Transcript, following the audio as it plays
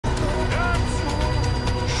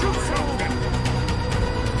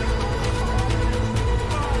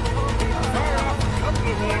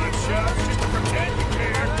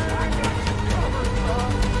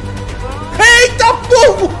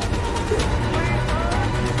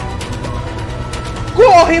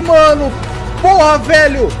Corre, mano! Porra,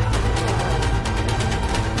 velho!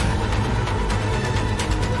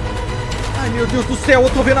 Ai, meu Deus do céu, eu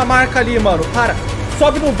tô vendo a marca ali, mano. Para,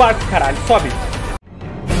 sobe no barco, caralho, sobe.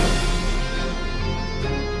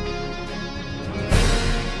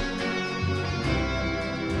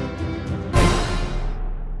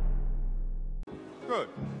 Good.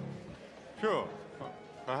 Sure.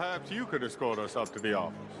 Perhaps you could escort us up to the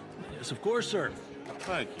office. Yes, of course, sir.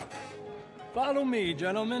 Thank you. Follow me,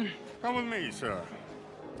 gentlemen. Come with me, sir.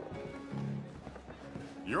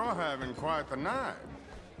 You're having quite the night.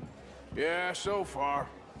 Yeah, so far.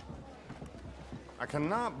 I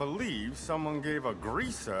cannot believe someone gave a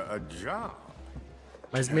greaser a job.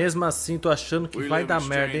 Mas mesmo assim, tô achando que vai dar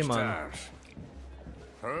merda, hein, mano.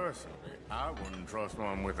 Personally, I wouldn't trust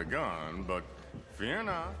one with a gun, but fear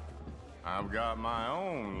not. I've got my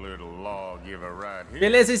own little lawgiver right here.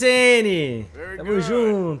 Beleza, Zene? Tamo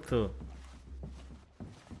junto.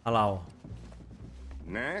 Olha lá, ó.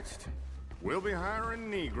 Next, we'll be hiring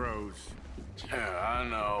Negroes. Yeah, I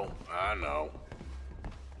know.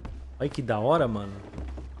 Olha que da hora, mano.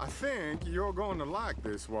 I think you're going to like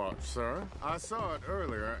this watch, sir. I saw it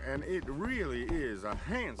earlier, and it really is a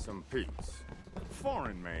handsome piece.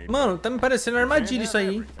 Foreign made. Mano, tá me parecendo uma armadilha isso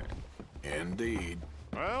aí. Indeed.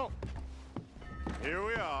 Well, here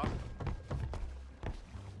we are.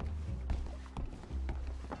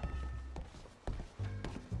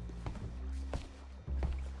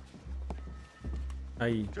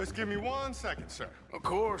 Aí. Just give me 1 second, sir. Of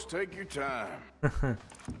course, take your time.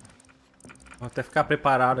 Vou até ficar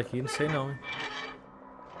preparado aqui, não sei não, hein.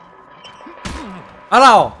 Olha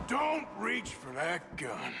lá, ó. Don't reach for that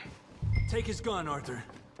gun. Take his gun, Arthur.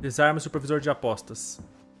 Desarme o supervisor de apostas.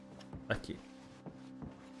 Aqui.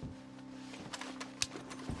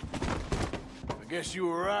 I guess you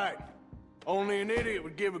were right. Only an idiot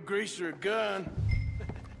would give a greaser a gun.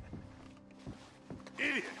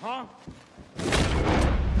 Idiot, huh?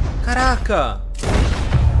 Caraca!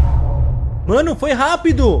 Mano, foi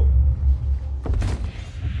rápido!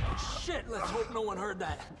 Shit, let's hope no one heard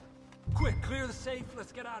that. Quick, clear the safe.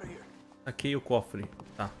 Let's get out of here. Saquei o cofre.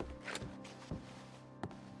 Tá.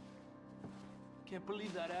 Can't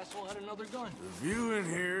believe that asshole had another gun. The view in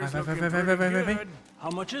here is Vai, vai, looking vai, vai, vai, vai, pretty vai. good.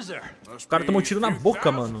 How much is there? Must O cara tomou um be tiro na a few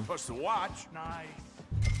boca, thousand mano. plus the watch.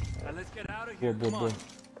 Nice. Now let's get out of here. Boa, boa, Come boa. on.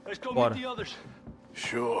 Let's go Bora. meet the others.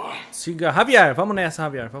 Sure. Siga. Javier, vamos nessa,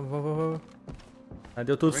 Javier. Vamos. Aí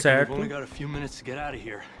deu tudo Reckon certo. we've only got a few minutes to get out of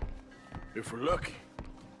here. If we're lucky.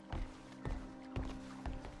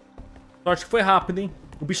 Sorte que foi rápido, hein?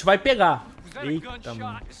 O bicho vai pegar. Eita,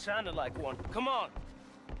 mano. It sounded like one. Come on.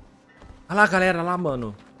 Olha lá, galera. Olha lá,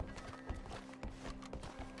 mano.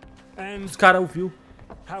 And Os caras ouviu.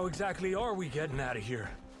 how exactly are we getting out of here?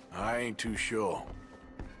 I ain't too sure.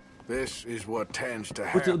 This is what tends to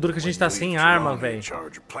Puta, happen duro que a gente when tá you sem leave arma, Geronimo in velho.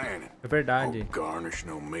 charge of planning. É verdade. No garnish,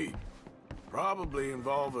 no meat. Probably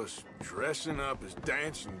involve us dressing up as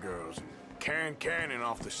dancing girls and canning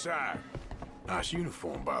off the side. Nice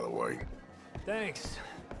uniform, by the way. Thanks.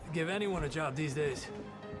 Give anyone a job these days.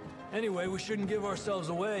 Anyway, we shouldn't give ourselves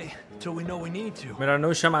away till we know we need to. Melhor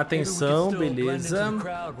não chamar Maybe we can atenção, still blend into beleza. the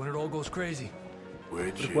crowd when it all goes crazy.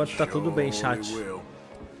 Which Por enquanto tá tudo bem, chat. will.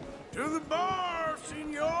 To the bar,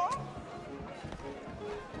 senor!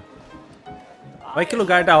 Olha que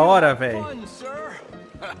lugar da hora, velho. Fun, sir.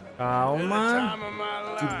 Calma. Time of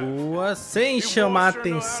my De life. boa. Sem You chamar boys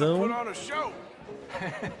sure know how to atenção. put on a show.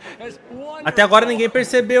 That's wonderful. Até agora ninguém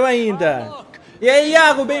percebeu ainda. E aí,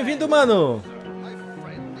 Iago, bem-vindo, mano.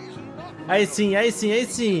 Aí sim, aí sim, aí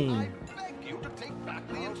sim.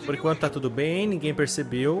 Por enquanto tá tudo bem, ninguém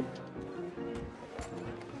percebeu.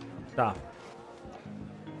 Tá.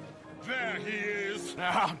 There he is.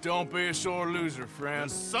 Now, don't be a sore loser, friend.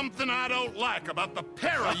 Something I don't like about the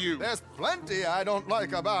pair of you. There's plenty I don't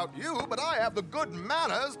like about you, but I have the good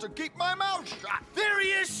manners to keep my mouth shut. There he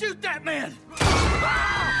is. Shoot that man.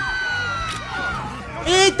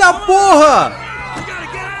 Eita porra! You gotta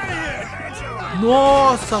get out of here.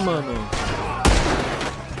 Nossa, mano.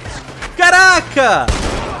 Caraca!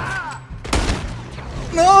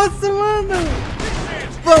 Nossa, mano.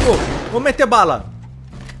 Vamos meter bala.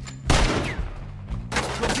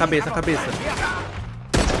 Cabeça.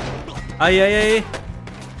 Aí.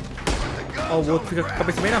 Ó, o outro fica com a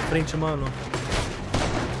cabeça bem na frente, mano.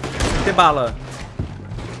 Meter bala.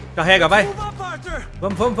 Carrega, vai. Move up, Arthur.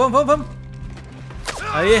 Vamos.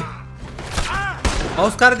 Aí. Ó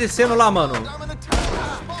os caras descendo lá, mano. I'm in a terrible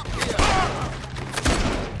spot here.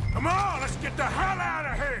 Come on, let's get the hell out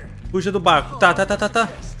of here. Puxa do barco. Tá.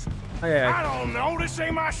 Aí. I don't know, this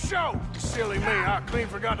ain't my show. Silly me, I clean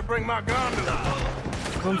forgot to bring my gun to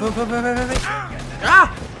the... Vai.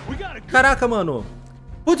 Ah! Caraca, mano.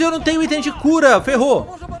 Putz, eu não tenho item de cura.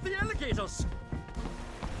 Ferrou.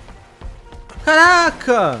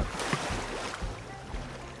 Caraca.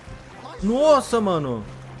 Nossa, mano.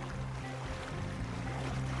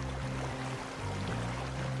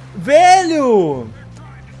 Velho.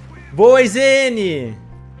 Boa, Zene.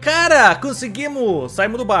 Cara, conseguimos.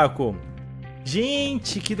 Saímos do barco.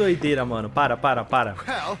 Gente, que doideira, mano. Para.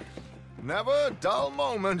 Well, never a dull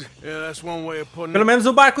moment. Yeah, that's one way of putting Pelo menos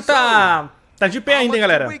o barco tá de pé ainda, hein,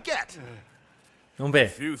 galera. We get? Vamos ver.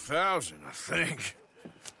 few thousand, I think.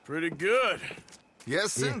 Pretty good.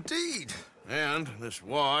 Yes, indeed. And this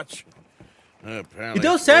watch. E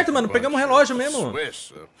deu certo, mano. Pegamos um relógio mesmo.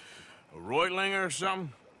 Swiss, a Reutlinger or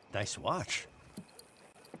something? Nice watch.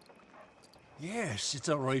 Yes, it's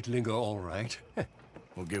a Reutlinger, all right.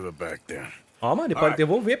 We'll give it back then. Ó, mano, ele pode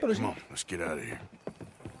devolver pelo Come jeito. on, let's get out of here.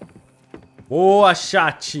 Boa,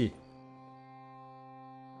 chat.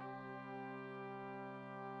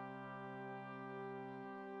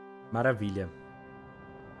 Maravilha.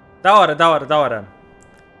 Da hora.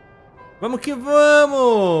 Vamos que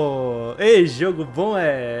vamos! Ei, jogo bom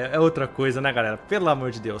é outra coisa, né, galera? Pelo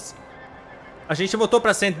amor de Deus. A gente voltou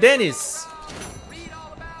pra St. Denis.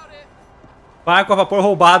 Barco a vapor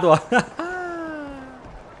roubado, ó.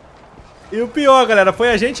 E o pior, galera,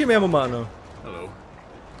 foi a gente mesmo, mano. Hello.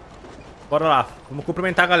 Bora lá, vamos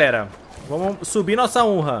cumprimentar a galera. Vamos subir nossa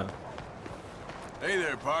honra. Hey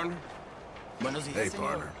there, partner. Hey,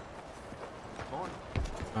 partner.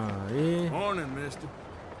 Aí. Morning, mister.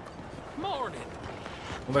 Morning.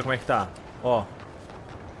 Vamos ver como é que tá. Ó.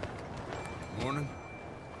 Morning.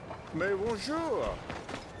 Mais bonjour.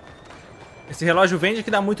 Esse relógio vende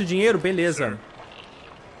que dá muito dinheiro, beleza.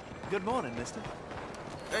 Good morning, mister.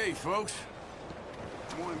 Hey, folks.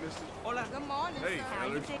 Good morning, Hey, sir. How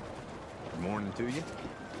you fellas. doing? Good morning to you.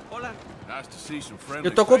 Nice to see some friendly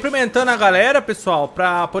Eu tô faces. cumprimentando a galera, pessoal,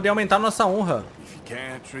 pra poder aumentar nossa honra. If you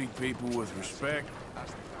can't treat people with respect,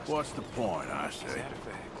 what's the point, I say?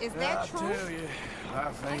 Is that I true? tell you,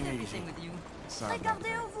 life ain't easy.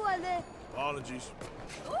 Regardez-vous aller. Apologies.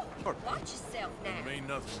 Watch yourself I now. mean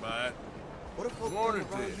nothing by it. What if folk Morning,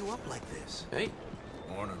 round Ted. you up like this?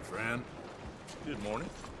 Morning, friend. Good morning.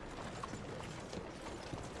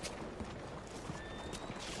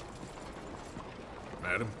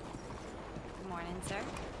 Madam. Good morning, sir.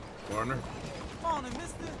 Partner.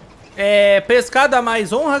 É, pescada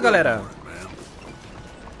mais honra, galera. Ma'am.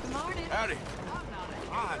 Good morning. Howdy.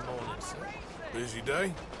 Busy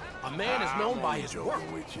day? A man is known by his Joking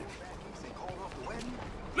work. with you.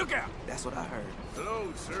 Look out! That's what I heard. Hello,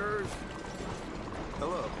 sirs.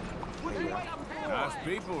 Hello. Nice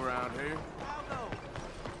people around here.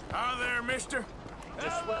 Hi there, mister.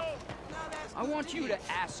 I want you to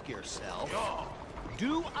ask yourself,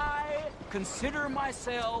 do I consider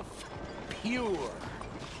myself pure?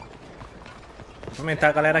 Vou aumentar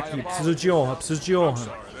a galera aqui. Preciso de honra, Sorry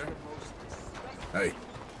there. Hey.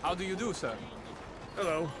 How do you do, sir?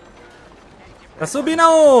 Hello. Tá subindo a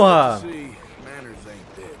honra. See, manners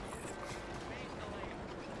ain't dead yet.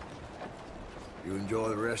 You enjoy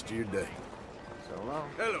the rest of your day. So long.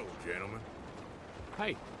 Hello, gentlemen.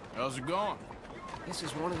 Hey. How's it going? This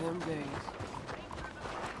is one of them days.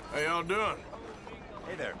 How y'all doing?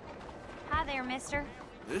 Hey there. Hi there, mister.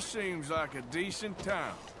 This seems like a decent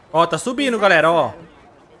town. Ó, tá subindo, galera, ó.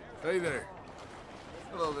 Hey there.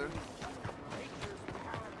 Hello there.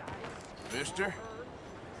 Mister?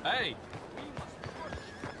 Hey.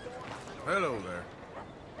 Hello there.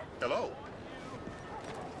 Hello.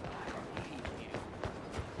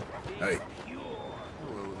 Hey.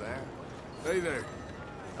 Hello there. Hey there.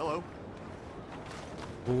 Hello.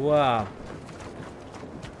 Boa.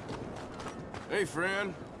 Hey,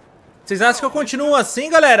 friend. Vocês acham que eu continuo assim,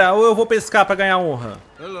 galera? Ou eu vou pescar pra ganhar honra?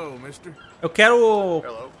 Hello, mister. Eu quero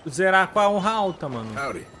Hello. zerar com a honra alta, mano.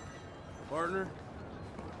 Howdy. Partner?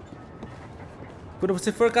 Quando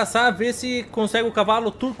você for caçar, vê se consegue o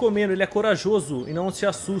cavalo turcomeno. Ele é corajoso e não se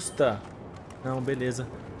assusta. Não, beleza.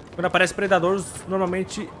 Quando aparece predadores,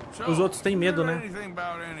 normalmente os outros têm medo, né? Anything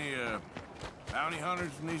about any bounty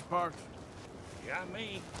hunters in these parts? Got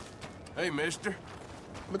me. Hey, mister.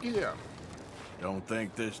 Look here. Don't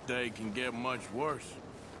think this day can get much worse.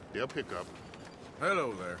 They'll pick up.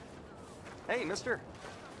 Hello there. Hey, mister.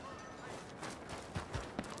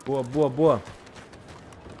 Boa, boa, boa.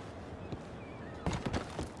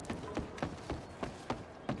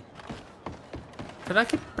 Será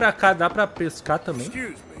que pra cá dá pra pescar também?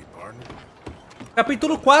 Excuse me, partner.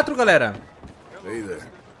 Capítulo 4, galera. Hey there.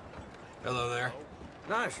 Hello there.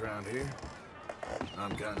 Nice round here.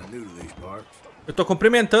 I'm kind of new to these parts. Eu tô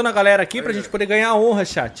cumprimentando a galera aqui pra gente poder ganhar a honra,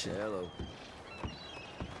 chat. Hello.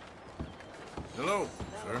 Hello,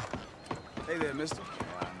 sir. Hey there, mister.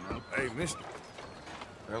 Hey, mister.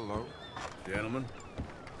 Hello. Gentlemen.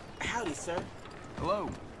 Howdy, sir. Hello.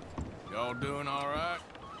 Y'all doing all right?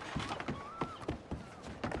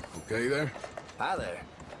 Okay there? Hi there.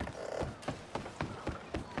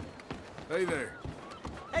 Hey there.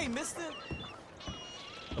 Hey, mister.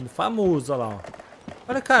 Estamos famosos, olha lá, ó.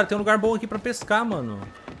 Olha, cara, tem um lugar bom aqui pra pescar, mano.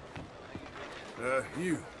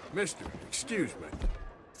 You, mister, excuse me.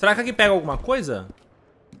 Será que aqui pega alguma coisa?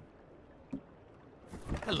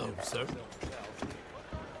 Hello, sir.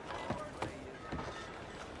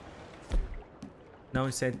 Não,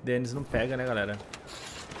 esse é Dennis não pega, né, galera?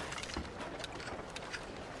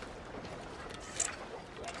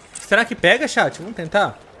 Será que pega, chat? Vamos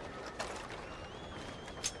tentar?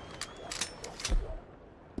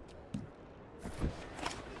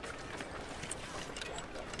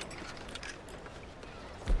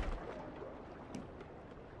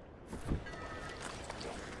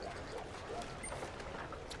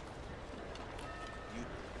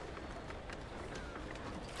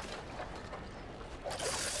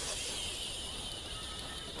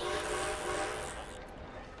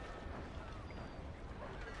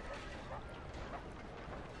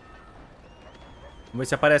 Vamos ver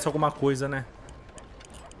se aparece alguma coisa, né?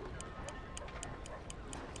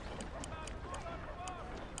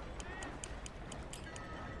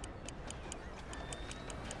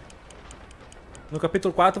 No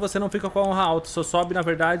capítulo 4 você não fica com a honra alta, só sobe, na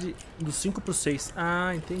verdade, do 5 pro 6.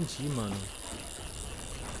 Ah, entendi, mano.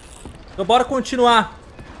 Então bora continuar.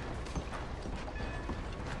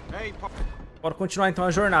 Bora continuar então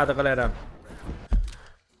a jornada, galera.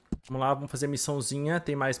 Vamos lá, vamos fazer missãozinha.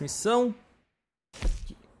 Tem mais missão.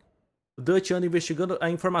 O Dutch anda investigando a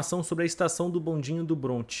informação sobre a estação do bondinho do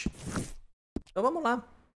Bronte. Então vamos lá.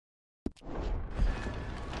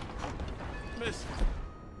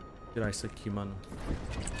 Vou tirar isso aqui, mano.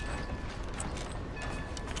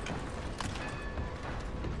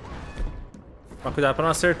 Mas cuidado pra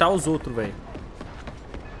não acertar os outros, velho.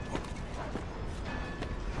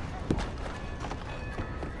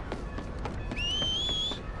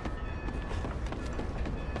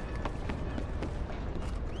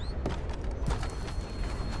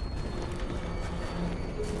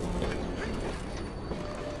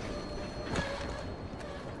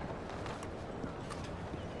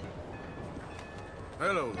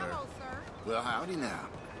 Hello there. Hello, sir. Well, howdy now.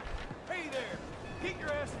 Hey there. Get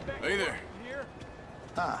your ass back Hey there. here.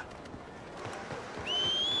 Ah,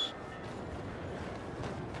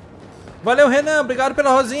 Valeu, Renan. Obrigado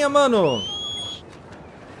pela rosinha, mano.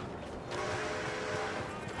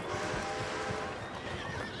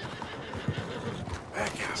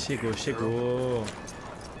 Chegou, chegou.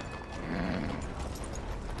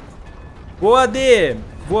 Boa, D.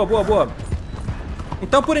 Boa, boa, boa.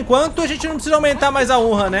 Então, por enquanto, a gente não precisa aumentar mais a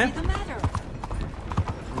honra, né?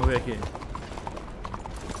 Vamos ver aqui.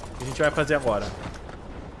 O que a gente vai fazer agora?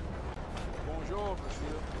 Bonjour,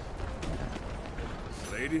 monsieur.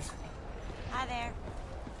 Ladies. Hi there.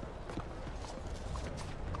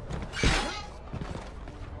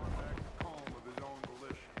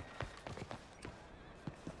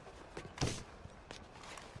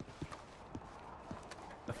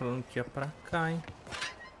 Tá falando que é pra cá, hein?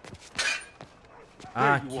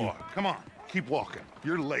 Ah, aqui. come on, keep walking.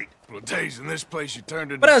 You're late. Well, days in this place you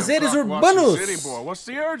turned into Prazeres some clock-watching urbanos. city boy. What's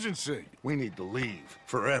the urgency? We need to leave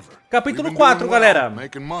forever. Capítulo We've been 4, doing well, galera.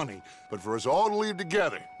 making money, but for us all to leave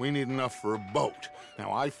together, we need enough for a boat.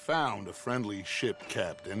 Now, I found a friendly ship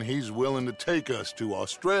captain. He's willing to take us to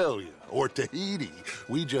Australia or Tahiti.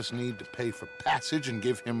 We just need to pay for passage and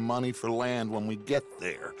give him money for land when we get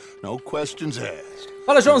there. No questions asked.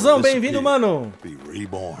 Fala, Joãozão. This Bem-vindo, kid mano. Be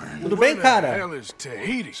reborn. Tudo bem, Where the cara? hell is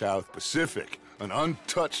Tahiti? South Pacific, an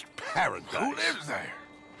untouched paradise. Who lives there?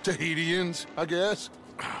 Tahitians, I guess.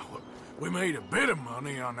 We made a bit of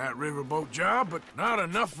money on that riverboat job, but not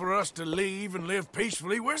enough for us to leave and live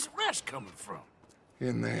peacefully. Where's the rest coming from?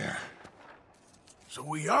 In there. So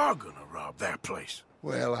we are gonna rob that place.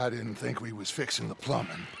 Well, I didn't think we was fixing the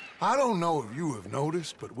plumbing. I don't know if you have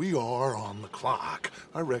noticed, but we are on the clock.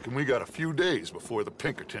 I reckon we got a few days before the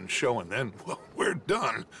Pinkerton show, and then, well, we're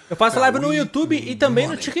done. Eu faço live no YouTube e também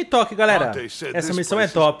no TikTok, galera. Essa missão é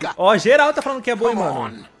top. Ó, geral tá falando que é boa, hein,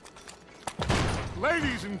 mano.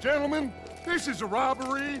 Ladies and gentlemen, this is a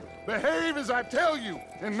robbery. Behave as I tell you,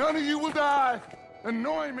 and none of you will die.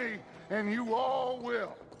 Annoy me, and you all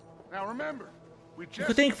will. Now remember, O que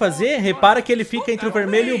eu tenho que fazer? Repara que ele fica entre o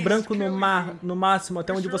vermelho e o branco no máximo,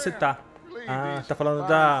 até onde você tá. Ah, tá falando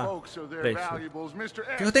da... Peraí,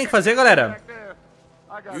 o que eu tenho que fazer, galera?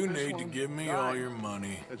 You need to give me all your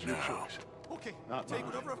money now.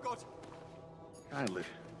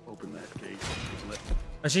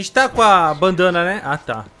 A gente tá com a bandana, né? Ah,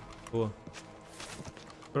 tá. Boa.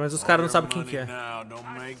 Pelo menos os caras não sabem quem que é.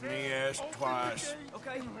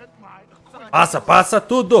 Passa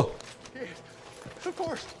tudo!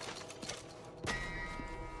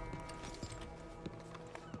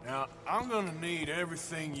 Now, I'm gonna need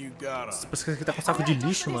everything you got on. Parece que aqui tá com um saco de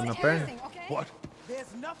lixo, mano, na perna. What?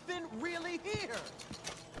 There's nothing really here.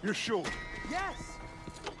 You're sure? Yes.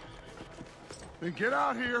 Then get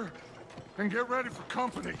out here and get ready for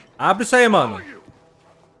company. Abre isso aí, mano.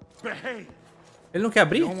 Behave. Ele não quer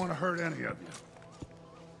abrir? Don't want to hurt any of you.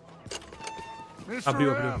 Mr.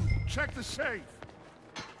 Abriu. M, check the safe.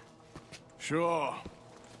 Sure.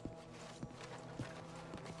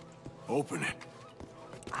 Open it.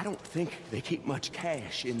 I don't think they keep much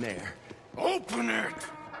cash in there. Open it!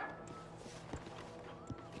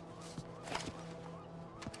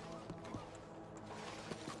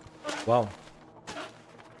 Uau.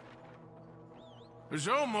 There's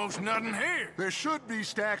almost nothing here. There should be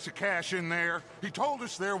stacks of cash in there. He told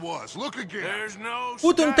us there was. Look again. There's no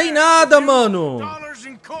Puta, não tem stash. nada, mano. Dollars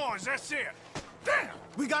and coins, that's it. Damn!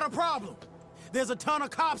 We got a problem. There's a ton of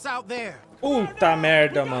cops out there. Puta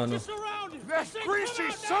merda, mano. That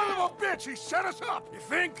greasy son of a bitch! He set us up! You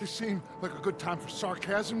think? This seemed like a good time for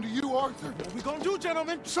sarcasm to you, Arthur. What we gonna do,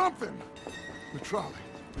 gentlemen? Something! The trolley.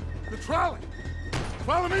 The trolley!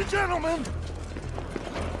 Follow me, gentlemen!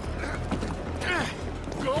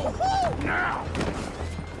 Go now!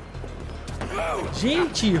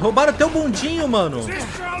 Gente, roubaram até o bondinho, mano. This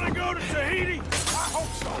trolley go to Tahiti? I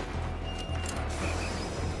hope so!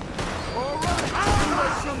 All right, give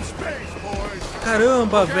us some space, boys!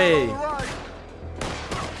 Caramba, véi.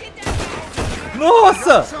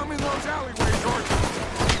 Nossa! Some in those alleyways, Arthur.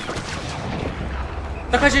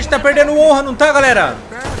 Tá que a gente tá perdendo honra, não tá, galera?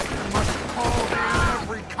 Bastard must have called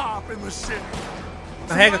every cop in the city.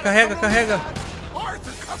 Carrega.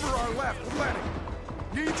 Arthur, cover our left, let him.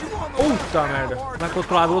 Need you on the left Puta now, merda. Arthur. Vai pro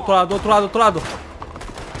outro lado.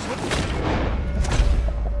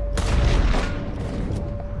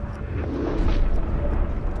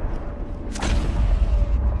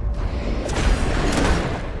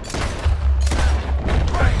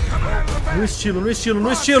 No estilo.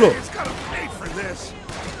 It's gotta pay for this.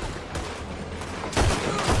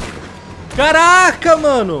 Caraca,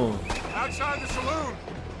 mano. Outside the saloon.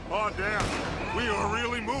 Oh, damn. We are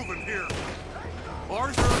really moving here.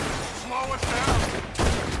 Arthur, slow us down.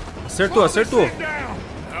 Acertou. Sit down.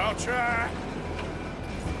 I'll try.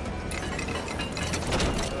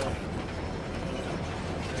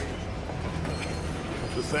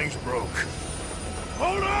 The thing's broke.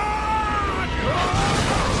 Hold on!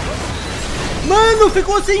 Mano,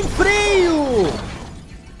 ficou sem freio.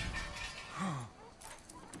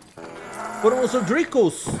 Foram os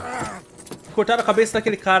Dricos. Cortaram a cabeça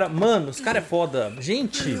daquele cara. Mano, esse cara é foda.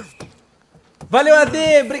 Gente. Valeu,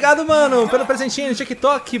 AD. Obrigado, mano, pelo presentinho no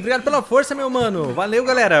TikTok. Obrigado pela força, meu mano. Valeu,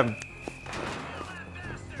 galera.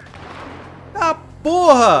 Ah,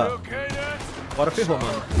 porra. Bora, ferrou,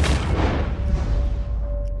 mano.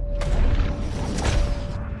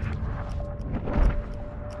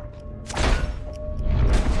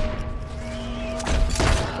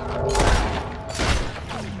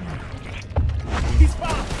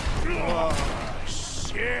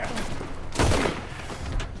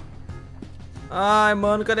 Ai,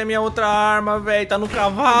 mano, cadê minha outra arma, velho? Tá no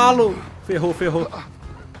cavalo. Ferrou.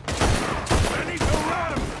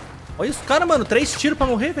 Olha os caras, mano. 3 tiros pra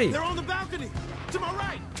morrer, velho.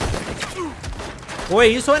 Ou é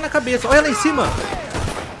isso ou é na cabeça. Olha lá em cima.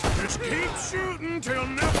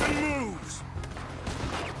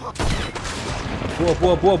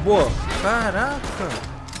 Boa.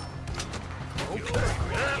 Caraca.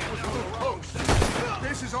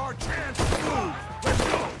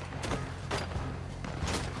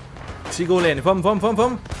 Siga o Lenny. Vamos.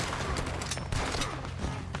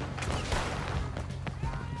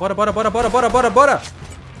 Bora.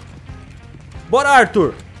 Bora,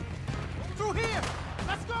 Arthur. Through here.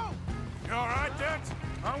 Let's go. You all right, Dad?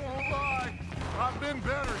 I won't lie. I've been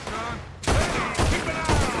better, son. Keep an eye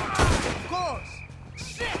on. Of course.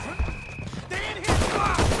 Shit. Stay in here.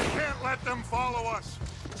 We can't let them follow us.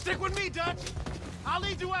 Stick with me, Dutch. I'll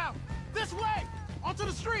lead you out. This way. Onto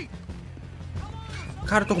the street.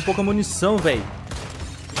 Cara, eu tô com pouca munição, velho.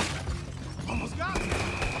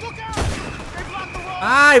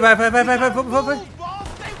 Ai, vai.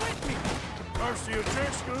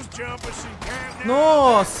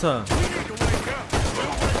 Nossa.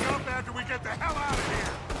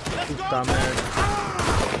 Puta merda.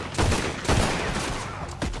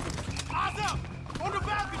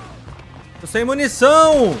 Tô sem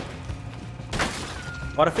munição!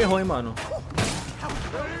 Agora ferrou, hein, mano.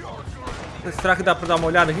 Será que dá pra dar uma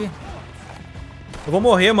olhada aqui? Eu vou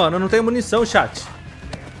morrer, mano. Eu não tenho munição, chat.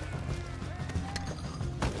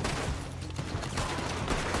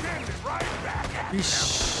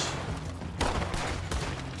 Ixi.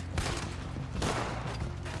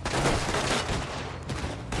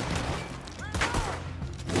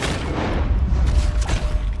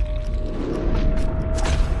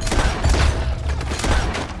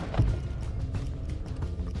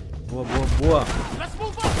 Boa, boa, boa.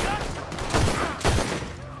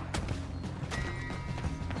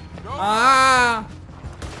 Ah!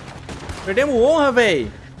 Perdemos honra,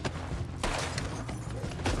 véi.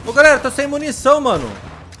 Ô, galera, tô sem munição, mano.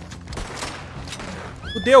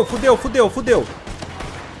 Fudeu, fudeu, fudeu, fudeu.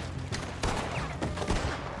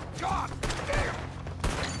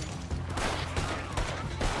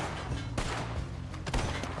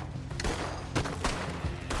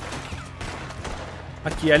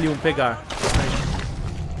 Aqui, L1, pegar.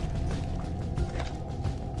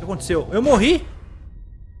 O que aconteceu? Eu morri?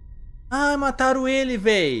 Ai, mataram ele,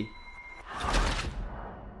 véi.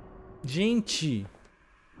 Gente.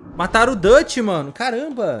 Mataram o Dutch, mano.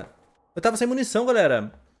 Caramba. Eu tava sem munição,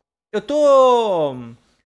 galera. Eu tô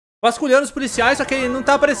vasculhando os policiais, só que não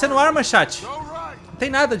tá aparecendo arma, chat. Não tem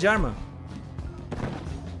nada de arma.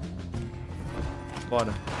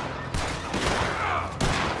 Bora.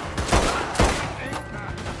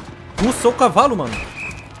 Sou o cavalo, mano.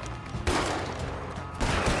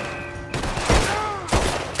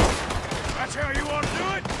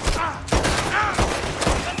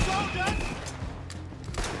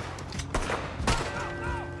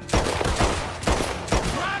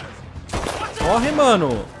 Corre,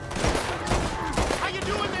 mano.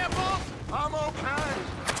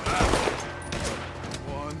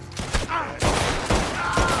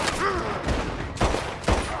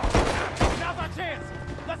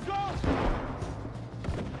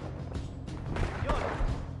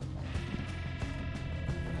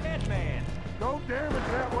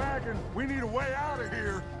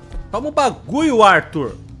 Toma o bagulho,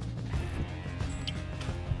 Arthur.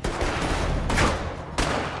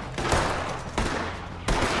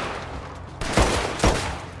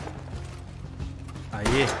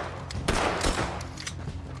 Aí.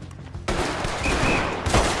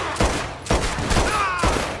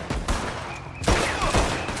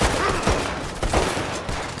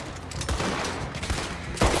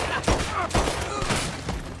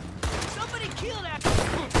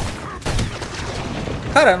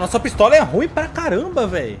 Cara, nossa pistola é ruim pra caramba,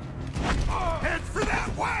 velho.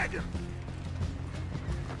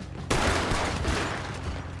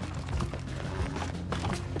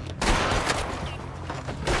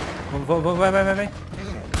 Vamos, vai.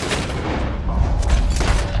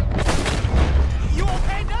 You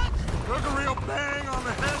okay, Doc? Took a real bang on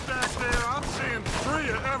the head back there. I'm seeing 3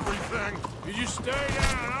 of everything. You just stay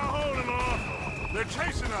down. I'll hold them off. They're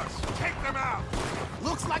chasing us. Take them out.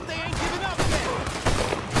 Looks like they ain't giving up yet.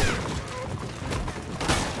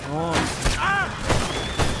 Nossa.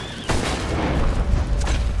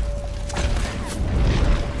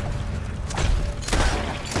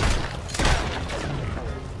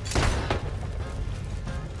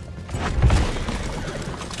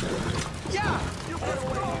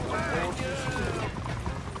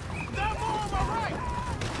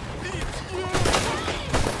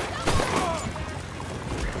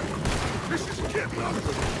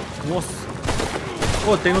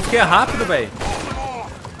 Pô, tem uns que é rápido, velho.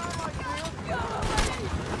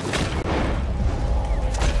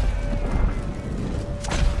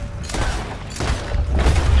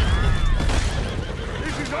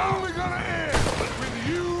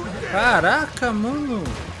 Caraca, mano.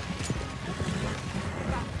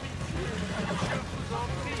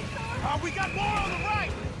 We got more on the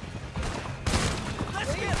right.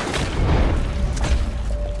 Let's get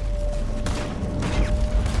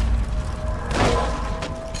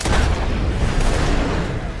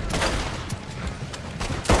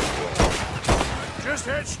Just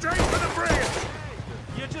head straight for the bridge.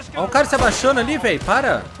 Olha o cara se abaixando ali, velho.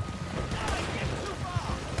 Para.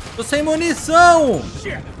 Tô sem munição.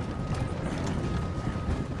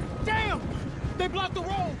 Damn! They blocked the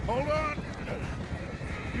road. Hold on.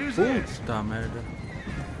 Puta merda.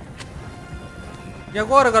 E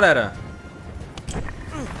agora, galera?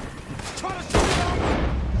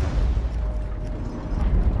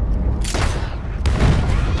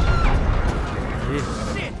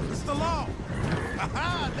 Shit, it's the law.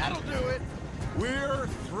 Haha, that'll do it. We're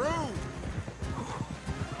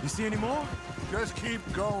see any more? Just keep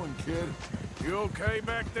going, kid. You okay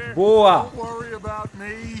back there? Boa. Don't worry about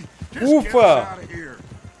me. Just get us Ufa. out of here.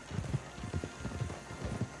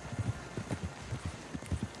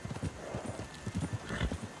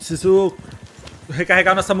 Preciso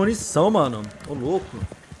recarregar nossa munição, mano. Ô, louco.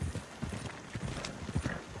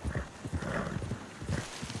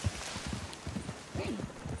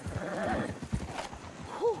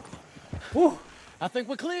 I think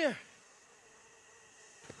we're clear.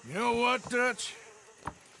 You know what, Dutch?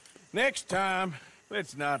 Next time,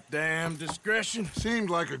 let's not damn discretion. Seemed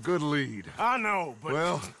like a good lead. I know, but...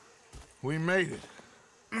 Well, we made it.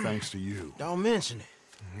 Thanks to you. Don't mention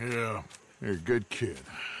it. Yeah, you're a good kid.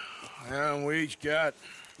 And we each got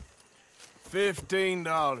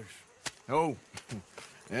 $15. Oh,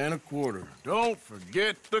 and a quarter. Don't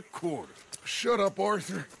forget the quarter. Shut up,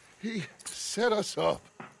 Arthur. He set us up.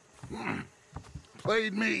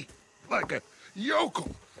 Played me like a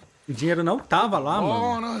yokel. O dinheiro não tava lá, All mano.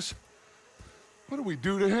 on us. What did we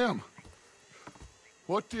do to him?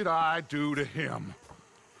 What did I do to him?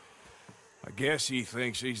 I guess he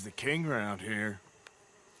thinks he's the king around here.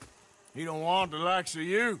 He don't want the likes of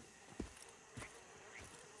you.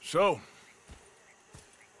 So,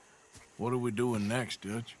 what are we doing next,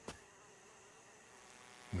 Dutch?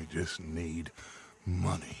 We just need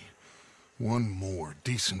money. One more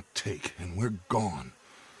decent take, and we're gone.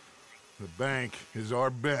 The bank is our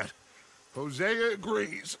bet. Hosea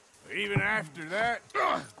agrees. Even after that?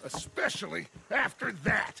 Especially after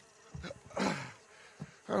that. I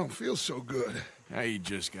don't feel so good. Now you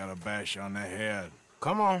just got a bash on the head.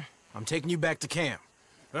 Come on. I'm taking you back to camp.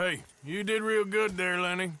 Hey, you did real good there,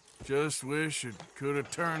 Lenny. Just wish it could have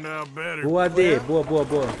turned out better. Boa, D. Boa, boa,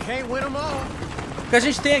 boa. Can't win them all. O que a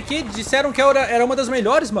gente tem aqui, disseram que era uma das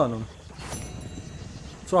melhores, mano.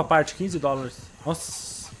 Sua parte, $15.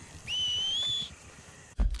 Nossa.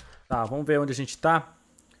 Tá, vamos ver onde a gente tá.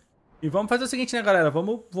 E vamos fazer o seguinte, né, galera?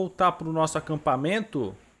 Vamos voltar pro nosso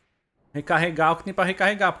acampamento. Recarregar o que tem pra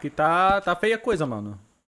recarregar, porque tá feia a coisa, mano.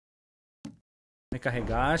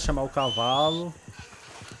 Recarregar, chamar o cavalo.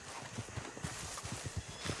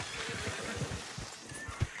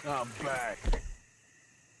 I'm back.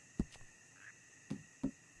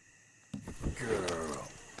 Girl.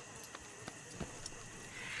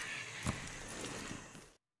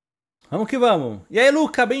 Vamos que vamos. E aí,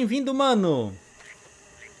 Luca, bem-vindo, mano.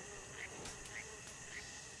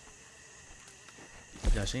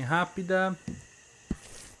 Viagem rápida.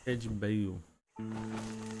 Red Bale.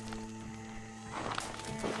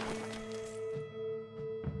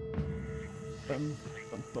 Pam,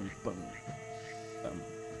 pam, pam, pam. Pam,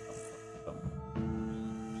 pam,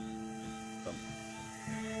 pam.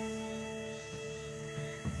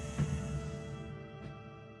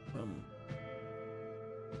 Pam.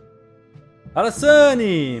 Fala,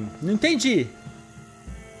 Sunny! Não entendi.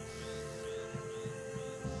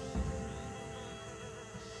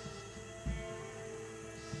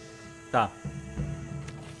 Tá.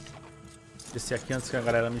 Descer aqui antes que a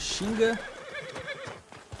galera me xinga.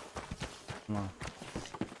 Vamos lá.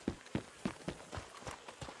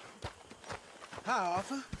 Hi,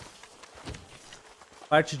 Arthur.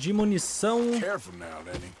 Parte de munição. Careful now,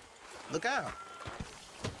 Lenny. Look out.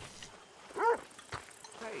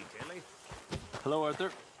 Hey, Billy. Hello,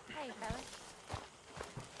 Arthur. Hey, fella.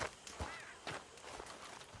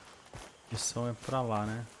 Missão é pra lá,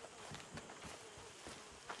 né?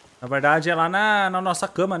 Na verdade é lá na nossa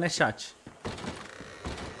cama, né, chat?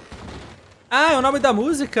 Ah, é o nome da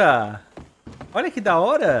música! Olha que da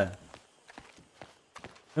hora!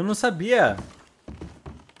 Eu não sabia.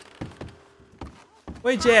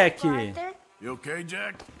 Oi, Jack! Uncle Arthur? You okay,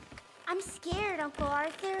 Jack? I'm scared, Uncle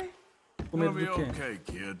Arthur. Com You'll medo be do quê? okay,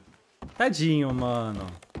 kid. Tadinho, mano.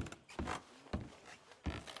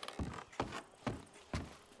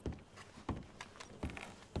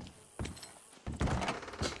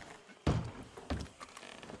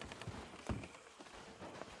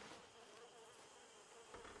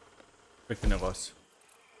 Olha que negócio.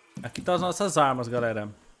 Aqui tá as nossas armas, galera.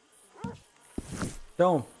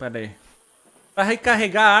 Então, pera aí. Pra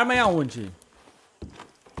recarregar a arma é aonde?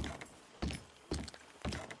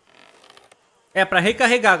 É pra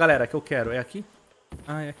recarregar, galera, que eu quero. É aqui?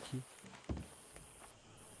 Ah, é aqui.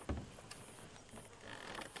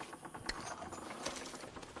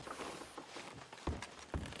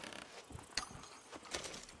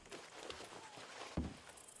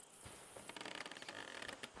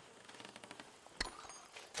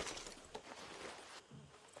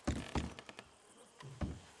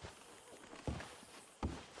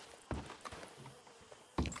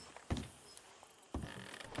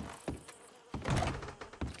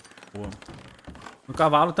 Boa. No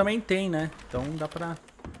cavalo também tem, né? Então dá pra...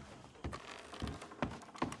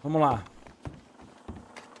 Vamos lá.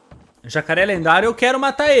 Jacaré lendário, eu quero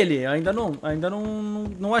matar ele. Ainda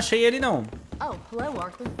não achei ele, não. Oh, hello,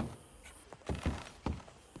 Arthur.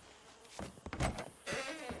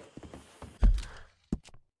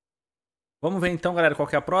 Vamos ver então, galera, qual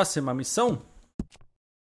que é a próxima missão?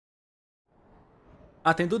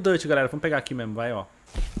 Ah, tem do Dutch, galera. Vamos pegar aqui mesmo, vai, ó.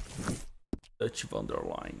 Dutch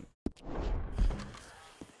Vanderline.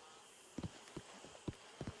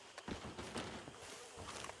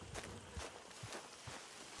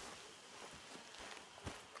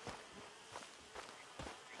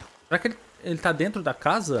 Será que ele tá dentro da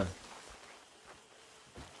casa?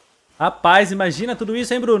 Rapaz, imagina tudo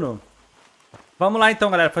isso, hein, Bruno? Vamos lá então,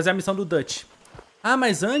 galera, fazer a missão do Dutch. Ah,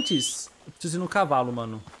 mas antes, eu preciso ir no cavalo,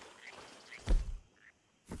 mano.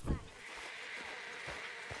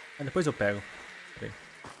 Ah, depois eu pego.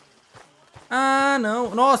 Ah,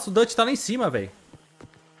 não. Nossa, o Dutch tá lá em cima, velho.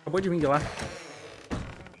 Acabou de vir de lá.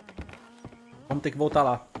 Vamos ter que voltar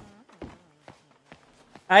lá.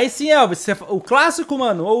 Aí sim, Elvis. O clássico,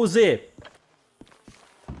 mano, ou o Z?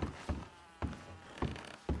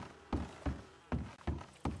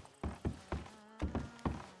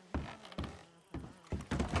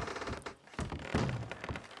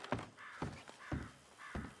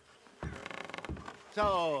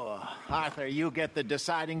 So, Arthur, you get the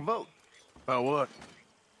deciding vote. About what?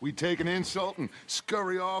 We take an insult and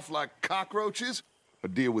scurry off like cockroaches? Or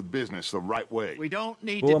deal with business the right way? We don't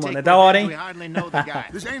need Boa, to mano, take é da hora, hein? revenge. We hardly know the guy.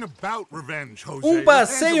 This ain't about revenge, Jose.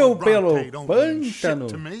 Passeio pelo Don't mean shit pântano.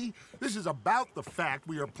 to me. This is about the fact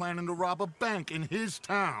we are planning to rob a bank in his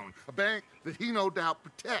town. A bank that he no doubt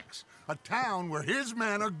protects. A town where his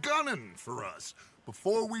men are gunning for us.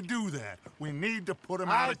 Before we do that, we need to put him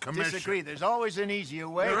out I of commission. disagree. There's always an easier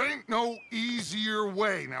way. There ain't no easier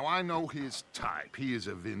way. Now, I know his type. He is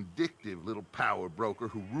a vindictive little power broker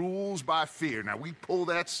who rules by fear. Now, we pull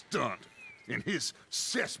that stunt in his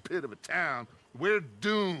cesspit of a town, we're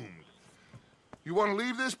doomed. You want to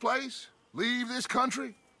leave this place? Leave this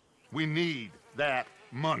country? We need that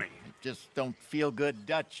money. Just don't feel good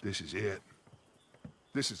Dutch. This is it.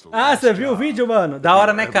 This is the Ah, last você viu o job vídeo, mano? Da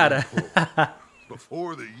hora, né, cara?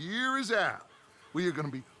 Before the year is out, we are going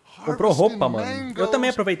to be Comprou roupa, harvesting mano. Eu também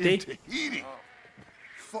mangoes aproveitei. in Tahiti.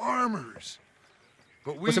 Farmers.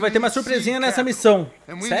 But we Você vai ter uma need surpresinha seed nessa capital, missão.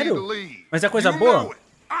 and we Sério? need to leave. Mas é coisa You boa? know it.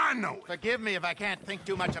 I know it. Forgive me if I can't think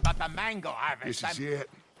too much about the mango harvest. This is it.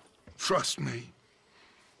 Trust me.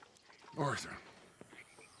 Arthur.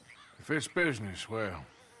 If it's business, well,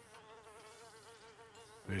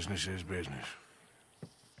 business is business.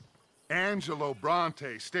 Angelo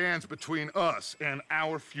Bronte stands between us and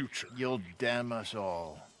our future. You'll damn us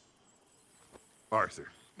all. Arthur,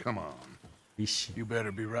 come on. Ixi. You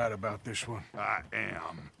better be right about this one. I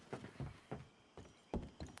am.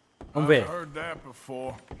 Vamos ver. I've heard that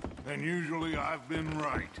before, and usually I've been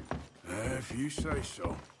right. If you say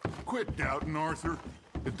so. Quit doubting, Arthur.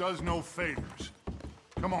 It does no favors.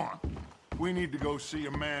 Come on. We need to go see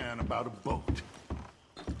a man about a boat.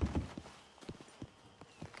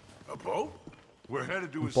 A boat? We're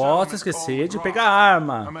headed to a Posso settlement esquecer called de Rock. pegar a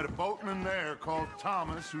arma. I met a boatman there called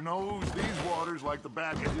Thomas who knows these waters like the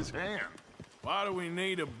back of his hand. Why do we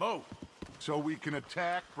need a boat? So we can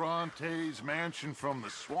attack Bronte's mansion from the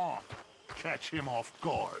swamp. Catch him off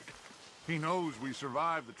guard. He knows we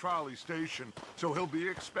survived the trolley station, so he'll be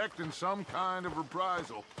expecting some kind of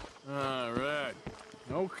reprisal. All right.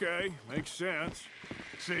 Okay, makes sense.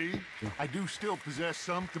 See? I do still possess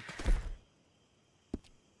some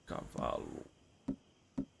Cavalo.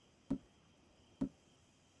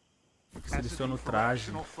 Seleciona o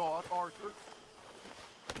traje. rational thought, Arthur.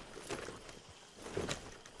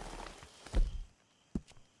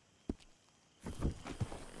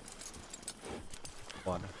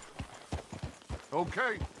 Bora.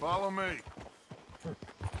 Okay, follow me.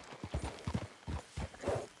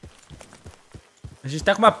 A gente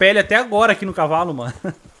tá com uma pele até agora aqui no cavalo, mano.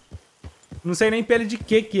 Não sei nem pele de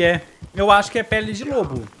que é. Eu acho que é pele de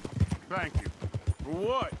lobo. Thank you. For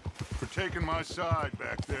what? For taking my side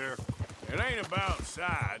back there. It ain't about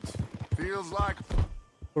sides. Feels like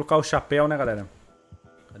Vou colocar o chapéu, né, galera?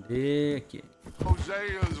 Cadê? Aqui.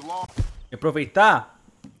 Hosea's law. E aproveitar.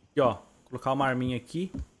 Aqui, ó. Colocar uma arminha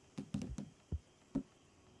aqui.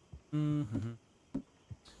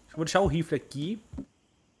 Vou deixar o rifle aqui.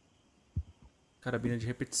 Carabina de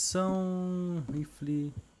repetição.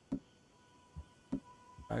 Rifle.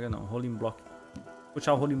 Carga não, rolling block. Vou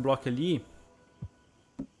deixar o rolling block ali.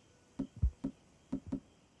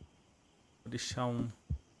 Vou deixar um...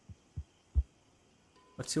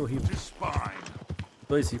 Pode ser o rifle. His spine.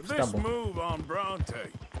 2 rifles, tá This bom. move on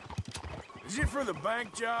Bronte, is it for the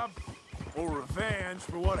bank job or revenge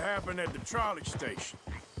for what happened at the trolley station?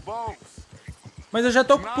 Both. Mas eu já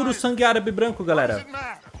tô com puro sangue árabe branco, galera.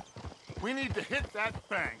 We need to hit that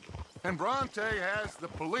bank. And Bronte has the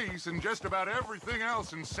police and just about everything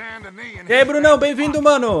else in Saint-Denis. E aí, Brunão, bem-vindo,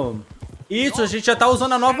 mano. Isso, a gente já tá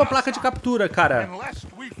usando a nova placa de captura, cara.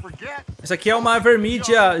 Essa aqui é uma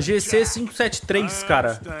Vermedia GC573,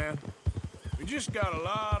 cara.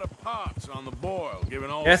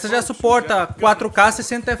 Essa já suporta 4K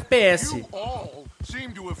 60 FPS.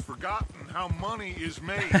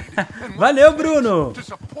 Valeu, Bruno.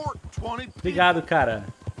 Obrigado, cara.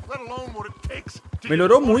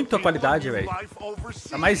 Melhorou muito a qualidade, velho.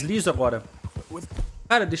 Tá mais liso agora.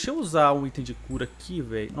 Cara, deixa eu usar um item de cura aqui,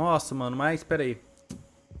 velho. Nossa, mano, mas pera aí.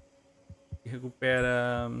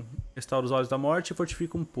 Recupera... Restaura os olhos da morte e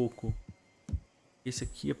fortifica um pouco. Esse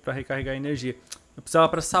aqui é pra recarregar energia. Eu precisava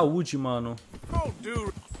pra saúde, mano.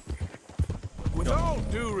 With all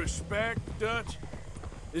due respect, Dutch,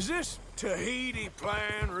 is this Tahiti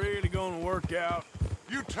plan really gonna work out?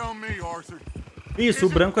 You tell me, Arthur. Isso, o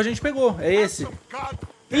branco a gente pegou. É esse.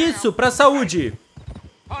 Isso, pra saúde.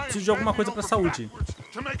 Preciso de alguma coisa pra saúde.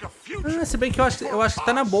 Ah, se bem que eu acho que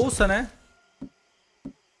tá na bolsa, né? Deixa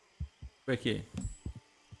eu ver aqui.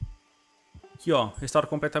 Aqui, ó. Restaura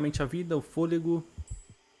completamente a vida, o fôlego.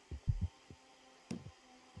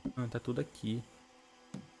 Ah, tá tudo aqui.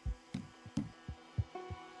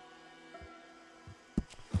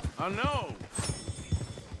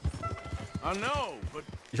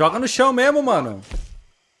 Joga no chão mesmo, mano.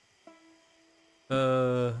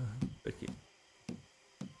 Aqui.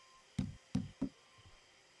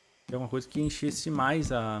 Tem alguma coisa que enchesse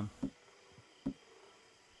mais a...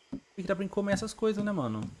 Tem que dar pra comer essas coisas, né,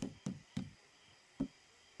 mano?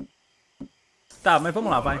 Tá, mas vamos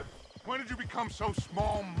lá, vai.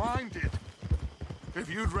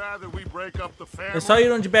 É só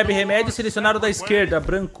ir onde bebe remédio e selecionar o da esquerda,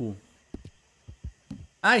 branco.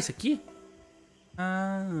 Ah, esse aqui?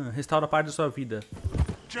 Ah, restaura parte da sua vida.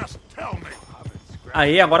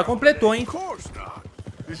 Aí, agora completou, hein?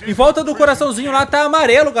 Em volta do coraçãozinho lá tá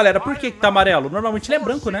amarelo, galera. Por que tá amarelo? Normalmente ele é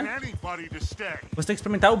branco, né? Você tem que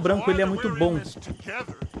experimentar o branco, ele é muito bom.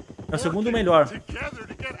 É o segundo melhor.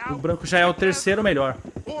 O branco já é o terceiro melhor.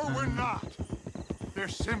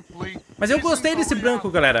 Mas eu gostei desse branco,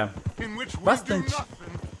 galera. Bastante.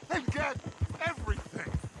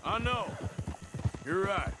 I know. You're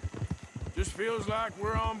right. Just feels like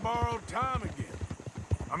we're on borrowed time again.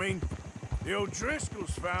 I mean, the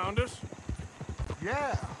O'Driscolls found us.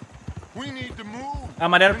 Yeah. We need to move.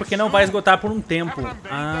 Amarelo porque não vai esgotar por um tempo.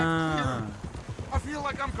 Ah. I feel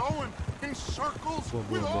like I'm going in circles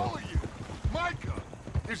with all of you. Micah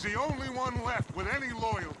is the only one left with any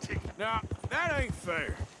loyalty. Now, that ain't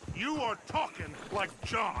fair. You are talking like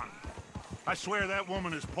John. I swear that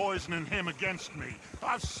woman is poisoning him against me.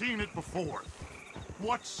 I've seen it before.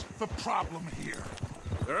 What's the problem here?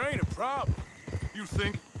 There ain't a problem. You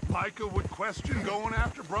think Micah would question going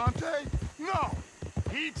after Bronte? No.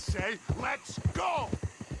 He'd say, let's go.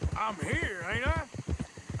 I'm here, ain't I?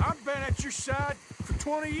 I've been at your side for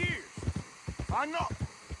 20 years. I know.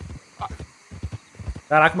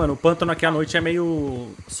 Caraca, mano, o pântano aqui à noite é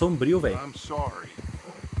meio sombrio, velho. I'm sorry,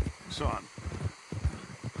 son.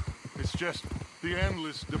 It's just the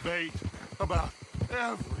endless debate about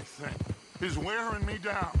everything is wearing me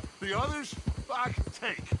down. The others I can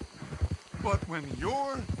take. But when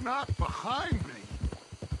you're not behind me,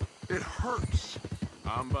 it hurts.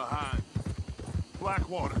 I'm behind.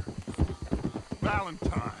 Blackwater,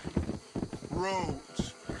 Valentine,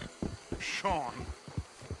 Rhodes, Sean,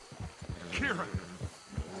 Kieran.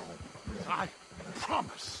 I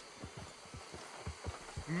promise.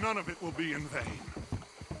 None of it will be in vain.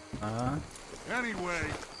 Anyway,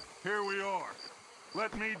 here we are.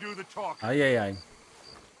 Let me do the talking. Ai, ai, ai.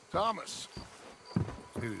 Thomas,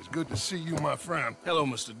 it is good to see you, my friend. Hello,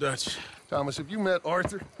 Mr. Dutch. Thomas, have you met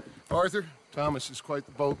Arthur? Arthur, Thomas is quite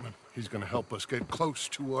the boatman. He's going to help us get close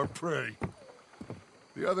to our prey.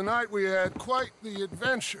 The other night we had quite the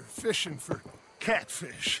adventure fishing for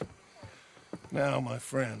catfish. Now, my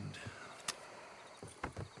friend,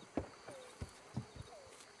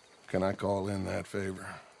 can I call in that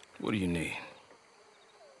favor? What do you need?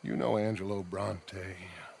 You know Angelo Bronte.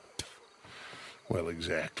 Well,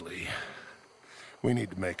 exactly. We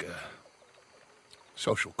need to make a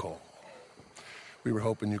social call. We were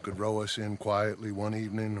hoping you could row us in quietly one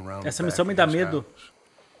evening around. Essa missão me dá medo.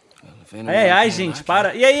 Ai, ai, gente,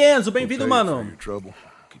 para. E aí, Enzo, bem-vindo, mano.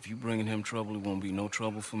 If you bringing him trouble, it won't be no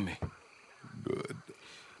trouble for me. Good.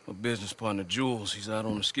 My business partner, Jules, he's out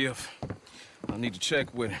on the skiff. I need to check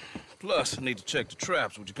with him. Plus, I need to check the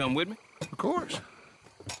traps. Would you come with me? Of course.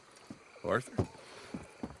 Arthur?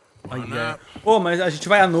 Ai, Pô, mas a gente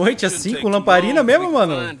vai à noite assim, com lamparina mesmo,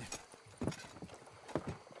 mano?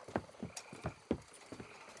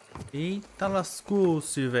 Eita,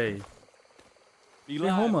 lascou-se, velho.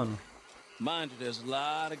 Errou, mano.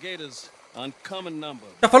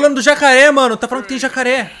 Tá falando do jacaré, mano. Tá falando que tem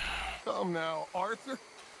jacaré. Come now, Arthur.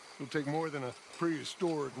 It'll take more than a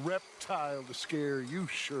prehistoric reptile to scare you,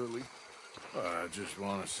 surely. I just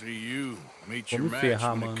want to see you meet your Vamos match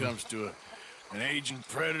ferrar, when mano. it comes to an aging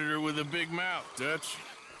predator with a big mouth, Dutch.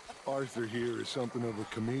 Arthur here is something of a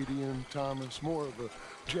comedian, Thomas. More of a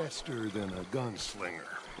jester than a gunslinger.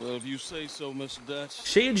 Well, if you say so, Mr. Dutch.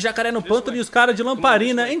 Cheio de jacaré no pântano e os caras de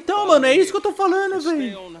lamparina. Então, mano, é isso que eu tô falando,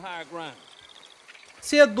 velho.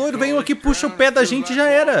 Você é doido, vem um aqui, puxa o pé da gente e já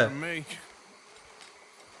era.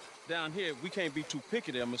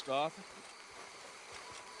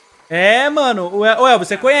 É, mano. Ué,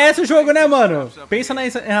 você conhece o jogo, né, mano? Pensa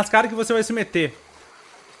nas caras que você vai se meter.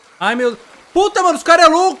 Ai, meu... Puta, mano, os caras é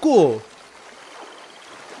louco!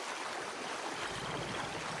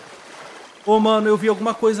 Ô, mano, eu vi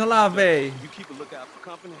alguma coisa lá, velho.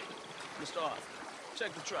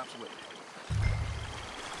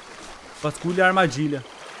 Vasculha a armadilha.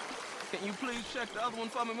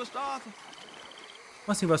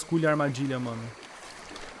 Como assim vasculha a armadilha, mano?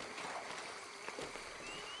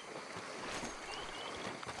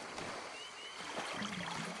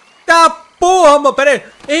 Tá porra, mano, pera aí.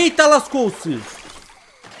 Eita, lascou-se.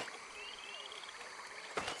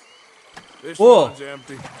 Ô.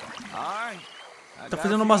 Tá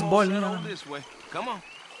fazendo umas bolinhas.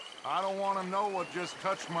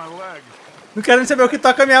 Não quero nem saber o que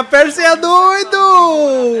toca a minha perna, você é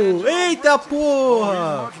doido! Eita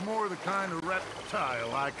porra!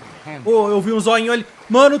 Ô, eu vi um zoinho ali.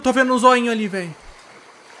 Mano, tô vendo um zoinho ali, velho.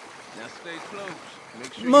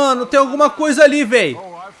 Mano, tem alguma coisa ali, velho.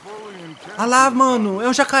 Olha lá, mano. É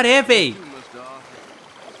um jacaré, velho.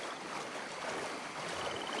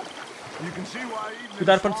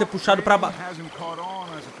 Cuidado pra não ser puxado pra baixo.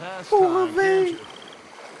 Porra, velho.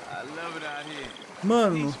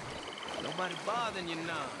 Mano.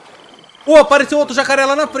 Ô, apareceu outro jacaré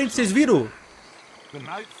lá na frente, vocês viram?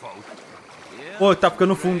 Ô, tá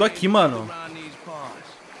ficando fundo aqui, mano.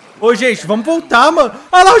 Ô, gente, vamos voltar, mano.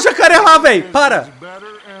 Olha lá o jacaré lá, velho. Para.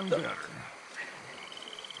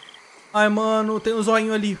 Ai, mano, tem um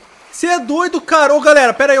zoinho ali. Você é doido, cara. Ô,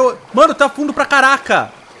 galera, pera aí. Mano, tá fundo pra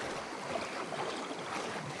caraca.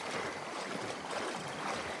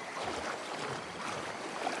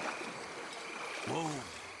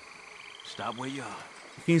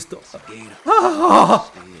 Quem está...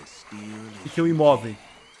 que é o imóvel?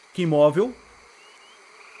 Que imóvel?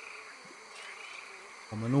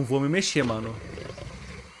 Oh, mas não vou me mexer, mano.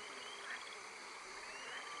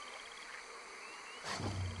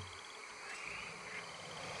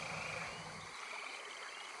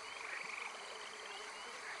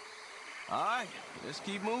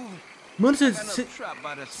 Mano,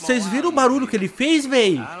 vocês viram o barulho que ele fez,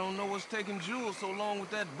 véi?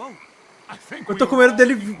 Eu tô com medo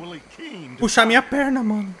dele puxar minha perna,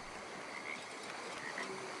 mano.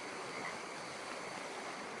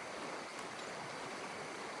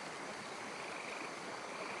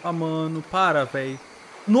 Ah, mano, para, velho.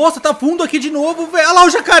 Nossa, tá fundo aqui de novo, velho. Olha lá o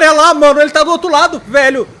jacaré lá, mano. Ele tá do outro lado,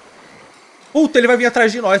 velho. Puta, ele vai vir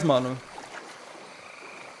atrás de nós, mano.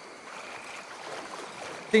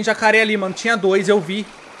 Tem jacaré ali, mano. Tinha dois, eu vi.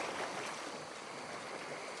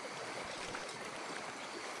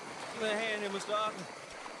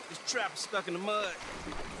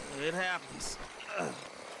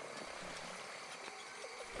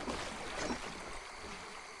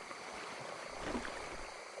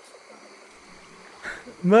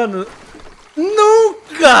 Mano,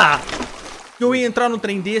 nunca eu ia entrar no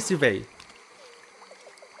trem desse, velho.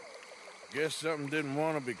 Guess something didn't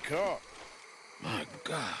want to be caught. My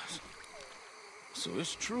gosh. So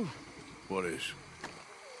it's true. What is?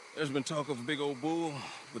 There's been talk of a big old bull,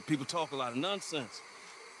 but people talk a lot of nonsense.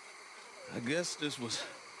 I guess this was...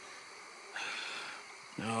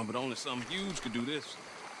 No, but only something huge could do this.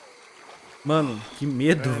 Mano, que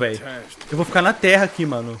medo, velho. Eu vou ficar na terra aqui,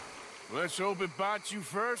 mano. Let's hope it bites you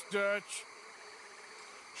first, Dutch.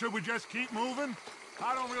 Should we just keep moving?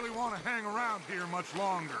 I don't really want to hang around here much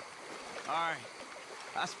longer. All right.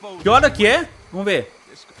 I suppose... Que hora que é? Vamos ver.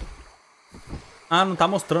 Ah, não tá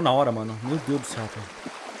mostrando a hora, mano. Meu Deus do céu, velho.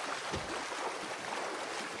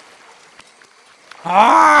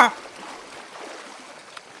 Ah!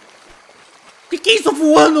 Que é isso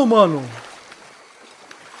voando, mano?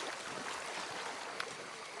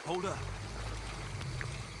 Hold up.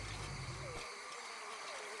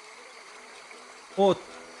 Pô,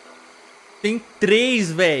 tem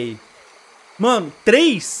 3, véi. Mano,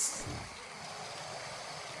 3?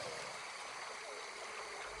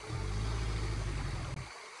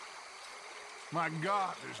 My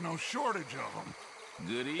God, there's no shortage of them.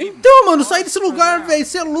 Good evening. Então, mano, sai desse lugar, velho.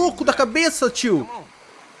 Você é louco da cabeça, tio.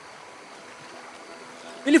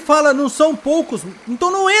 Ele fala, não são poucos,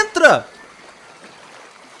 então não entra.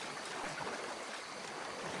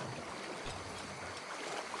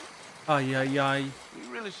 Ai, ai, ai.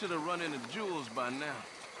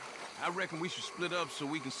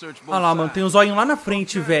 Olha lá, mano, tem um zoinho lá na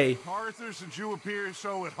frente, velho. Arthur, since you appear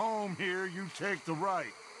so at home here, you take the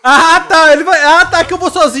right. Ah, tá, ele vai... Ah, tá, que eu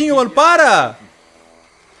vou sozinho, mano, para.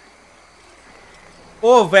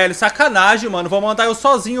 Ô, velho, sacanagem, mano. Vou mandar eu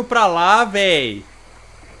sozinho pra lá, velho.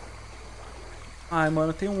 Ai,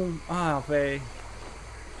 mano, tem um... Ah, velho.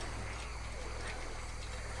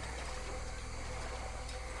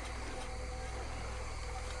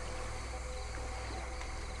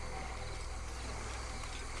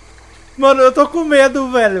 Mano, eu tô com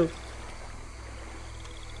medo, velho.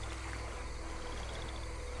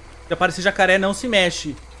 Se aparecer jacaré, não se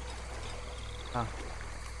mexe. Tá.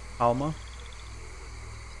 Calma.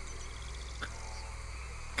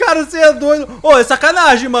 Cara, você é doido. Ô, é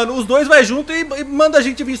sacanagem, mano. Os dois vai junto e manda a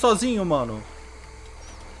gente vir sozinho, mano.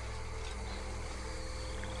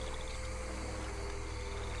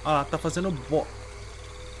 Ah, tá fazendo bo...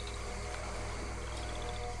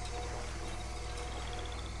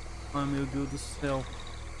 Ai, meu Deus do céu.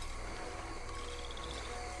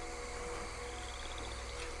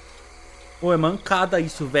 Ô, é mancada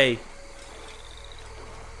isso, velho.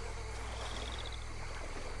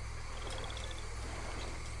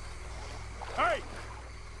 Hey!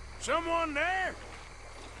 Someone there?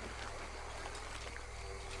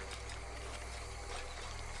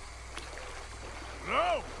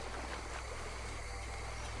 No!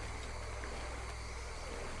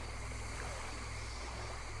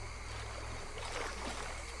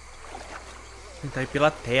 Tentar ir pela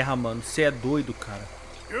terra, mano. Você é doido, cara.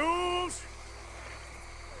 Jules!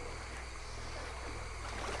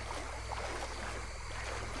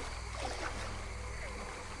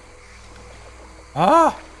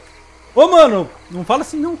 Ah! Ô, mano! Não fala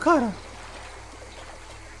assim não, cara.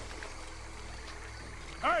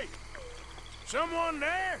 Hey! Someone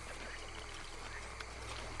there?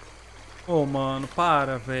 Ô, mano,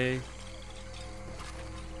 para, velho.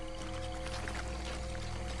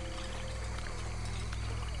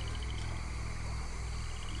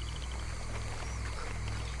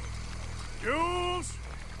 Jules?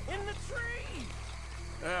 In the tree!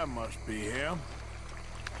 That must be him.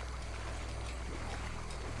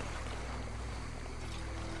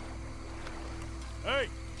 Hey,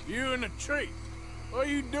 you in the tree. What are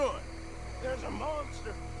you doing? There's a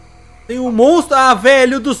monster. Tem um monstro, ah,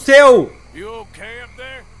 velho do céu! You okay up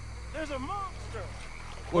there? There's a monster.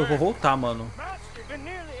 Pô, eu vou voltar, mano. Master, it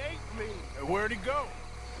nearly ate me. Where'd he go?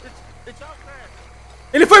 It's out there.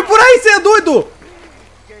 Ele foi por aí, você é doido!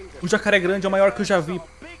 O jacaré grande é o maior que eu já vi.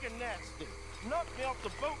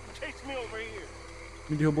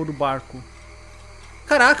 Me derrubou do barco.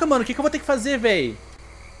 Caraca, mano, o que eu vou ter que fazer, velho?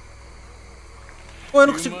 Pô, eu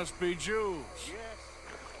não consigo...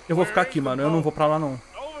 Eu vou ficar aqui, mano. Eu não vou pra lá, não.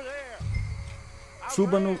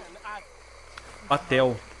 Suba no...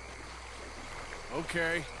 Hotel.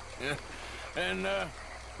 Okay. Yeah. And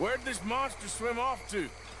where'd this monster swim off to?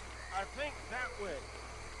 I think that way.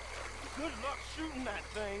 Good luck shooting that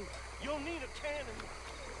thing. You'll need a cannon.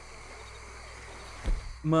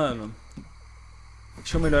 Mano.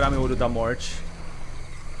 Deixa eu melhorar meu olho da morte.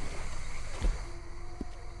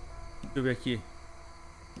 Deixa eu ver aqui.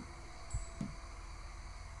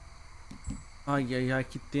 Ai, ai, ai,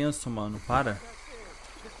 que tenso, mano. Para.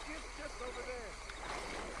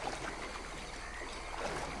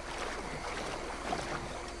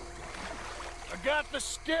 I got the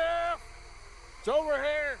skiff. It's over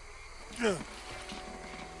here.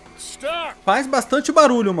 Stop. Faz bastante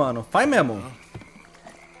barulho, mano. Faz mesmo.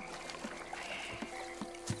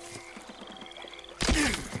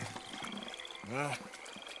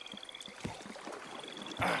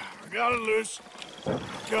 I got it loose.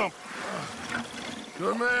 Come.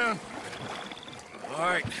 Good man. All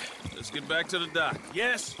right, let's get back to the dock.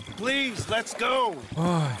 Yes, please, let's go.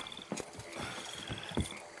 Ai.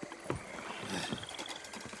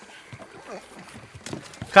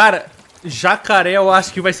 Cara, jacaré eu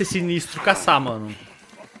acho que vai ser sinistro caçar, mano.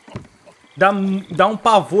 Dá um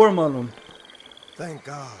pavor, mano. Thank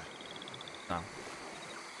God. Tá.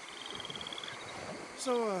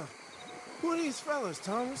 So, who are these fellas,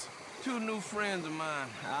 Thomas? Two new friends of mine.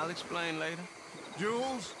 I'll explain later.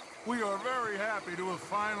 Jules? We are very happy to have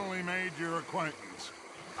finally made your acquaintance.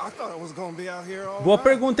 I thought I was gonna be out here all Boa night.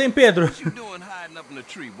 pergunta, hein, Pedro? What you doing hiding up in the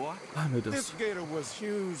tree, boy? Ai, meu This Deus. gator was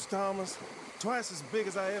huge, Thomas. Twice as big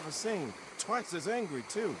as I ever seen. Twice as angry,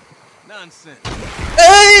 too. Nonsense.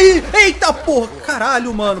 Ei! Eita porra!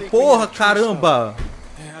 Caralho, mano. Porra, caramba.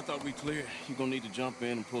 Yeah, I thought we cleared. You gonna need to jump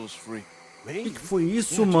in and pull us free. O que foi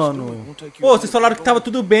isso, mano? Ô, vocês falaram que tava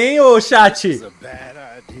tudo bem, ô chat. It's a bad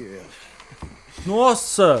idea.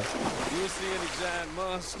 Nossa. You'll see any giant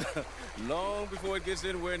monster long before it gets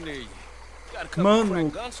anywhere near you. Got a couple Mano.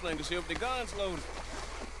 crack gunslingers here with their guns loaded.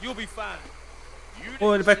 You'll be fine.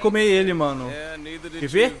 Pô, ele vai comer ele, mano. Yeah, neither did Quer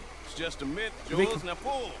ver? you. It's just a myth, ver Jules. Now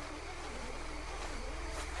pull.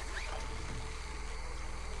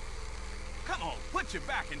 Come on, put your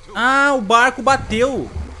back into it. Ah, o barco bateu.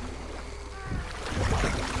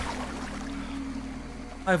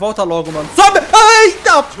 Ai, volta logo, mano. Sobe!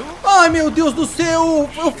 Eita! Ai, meu Deus do céu!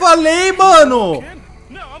 Eu falei, mano!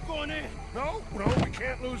 No, I'm going in. No, we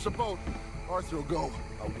can't lose the boat. Arthur will go.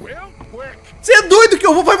 I will? Quick. Você é doido que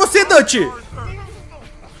eu vou? Vai você, Dutch!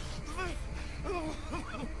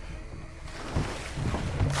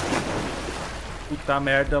 Puta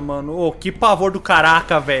merda, mano. Ô, que pavor do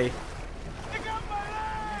caraca, velho.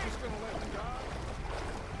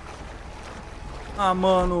 Ah,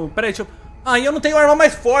 mano. Pera aí, deixa eu... Ai, eu não tenho arma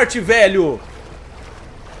mais forte, velho.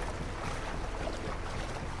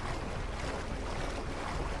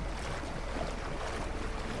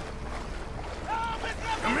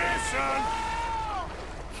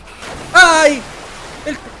 Ai!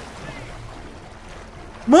 Ele...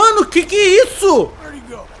 Mano, que é isso?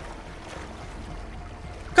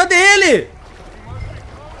 Cadê ele?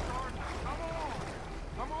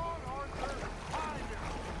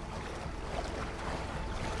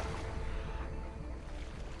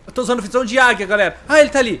 Eu tô usando visão de águia, galera. Ah, ele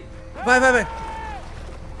tá ali. Vai, vai, vai.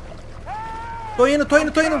 Tô indo.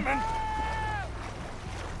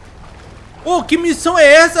 Ô, que missão é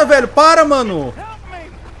essa, velho? Para, mano.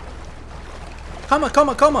 Calma.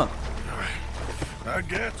 I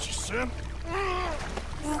got you, son.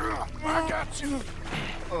 I got you.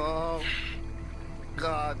 Oh,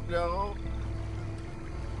 God, no.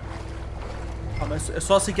 Ah, mas é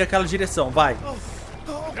só seguir aquela direção, vai.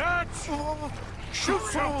 Got you. Shoot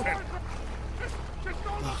something.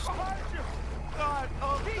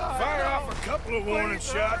 Fire off a couple of warning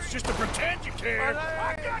shots just to pretend you care.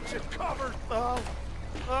 I got you covered.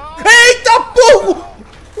 Eita, porra!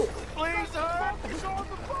 Please, focus on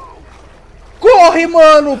the boat. Corre,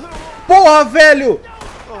 mano! Porra, velho!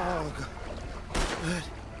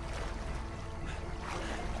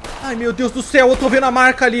 Ai, meu Deus do céu, eu tô vendo a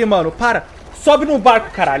marca ali, mano. Para. Sobe no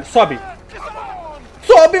barco, caralho. Sobe.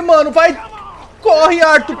 Sobe, mano. Vai. Corre,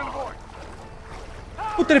 Arthur.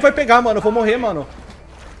 Puta, ele vai pegar, mano. Eu vou morrer, mano.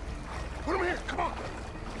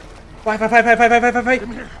 Vai.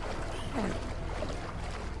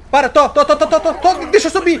 Para, tô. Deixa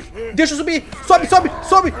eu subir.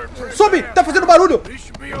 Sobe. Tá fazendo barulho.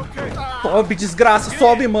 Sobe, desgraça.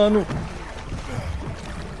 Sobe, mano.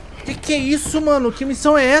 Que é isso, mano? Que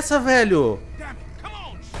missão é essa, velho?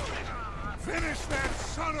 Finish that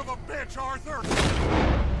son of a bitch, Arthur.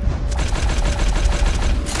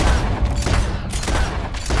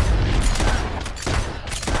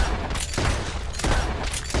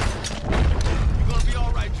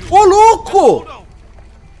 Ô, louco!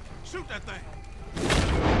 Shoot that thing.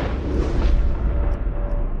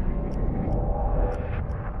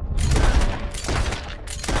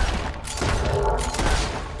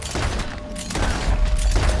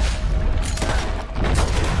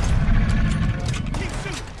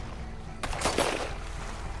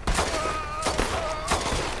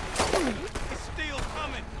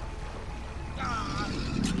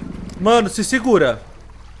 Mano, se segura.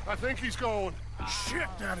 I think he's going. Shit,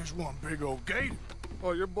 that is one big old gator.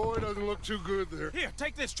 Oh, your boy doesn't look too good there. Here,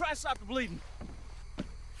 take this. Try to stop the bleeding.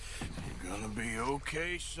 You're gonna be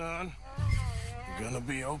okay, son. You're gonna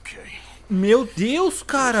be okay. Meu Deus,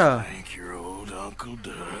 cara. Thank your old Uncle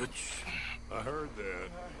Dutch. I heard that.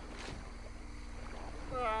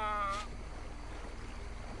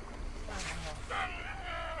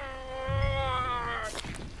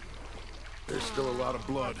 There's still a lot of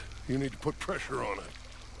blood. You need to put pressure on it.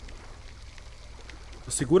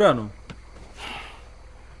 Tô segurando.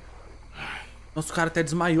 Nossa, o cara até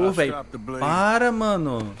desmaiou, velho. Para,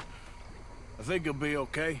 mano. I think he'll be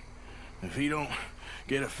okay. If he don't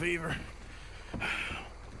get a fever,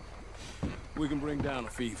 We can bring down a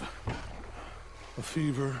fever. A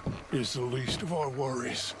fever is the least of our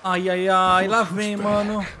worries. Ai, lá vem,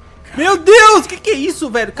 mano. Meu Deus, que é isso,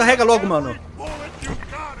 velho? Carrega logo, mano. Bullet you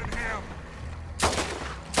got in him.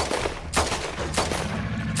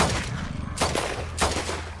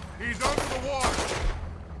 He's under the water.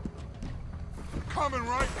 Coming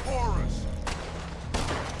right for us.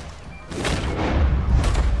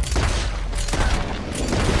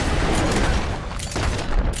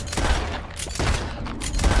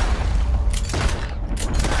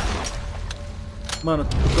 Mano,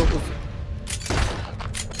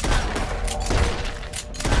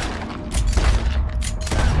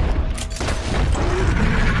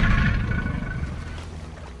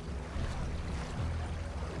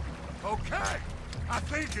 Okay, I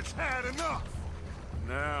think it's had enough.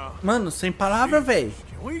 Now, mano, sem palavra, velho.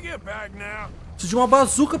 can we get back now? Preciso de uma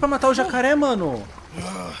bazuca pra matar o jacaré, mano.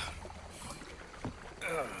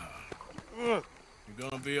 You're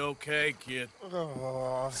gonna be okay, kid.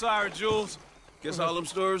 Sorry, Jules. Guess all them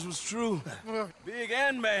stories was true. Big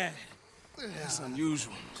and mad. That's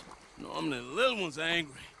unusual. Normally the little ones are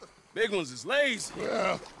angry. Big ones is lazy.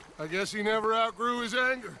 Well, I guess he never outgrew his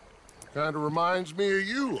anger. Kind of reminds me of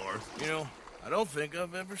you, Arthur. You know, I don't think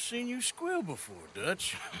I've ever seen you squeal before,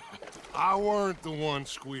 Dutch. I weren't the one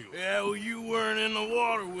squealing. Yeah, well, you weren't in the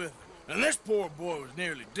water with him. And this poor boy was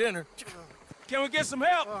nearly dinner. Can we get some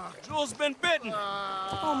help? Jules been bitten.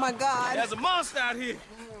 Oh my God. There's a monster out here.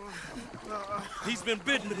 He's been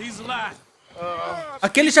bitten, but he's alive.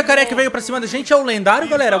 Aquele jacaré que veio pra cima da gente é o lendário,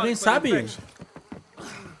 galera? Alguém sabe?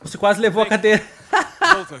 Você quase levou a cadeira.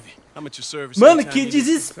 Mano, que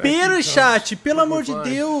desespero, chat. Pelo amor de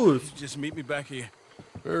Deus.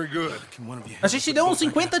 Very good. A gente deu uns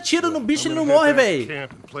 50 tiros no bicho e ele não morre, velho.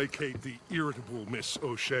 Camp and placate the irritable Miss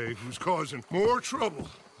O'Shea, who's causing more trouble.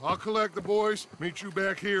 I'll collect the boys. Meet you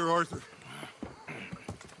back here, Arthur.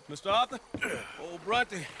 Mr. Arthur? Old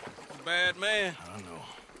Brunty. Bad man. I know.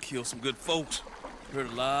 Killed some good folks. Hurt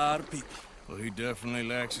a lot of people. Well, he definitely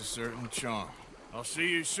lacks a certain charm. I'll see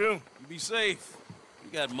you soon. You be safe.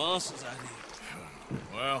 We got monsters out here.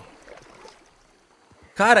 Well.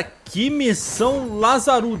 Cara, que missão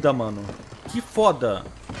lazaruda, mano. Que foda.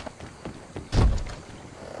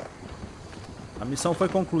 A missão foi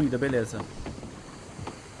concluída, beleza.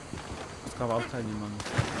 Os cavalos tá ali, mano.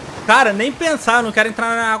 Cara, nem pensar, eu não quero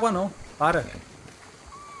entrar na água, não. Para.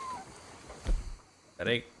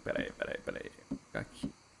 Peraí. Vou ficar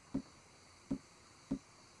aqui.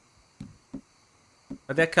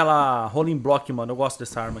 Cadê aquela rolling block, mano? Eu gosto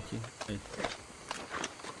dessa arma aqui. Aí.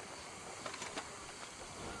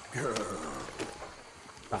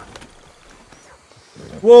 Tá.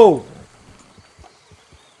 Uou!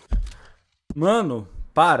 Mano,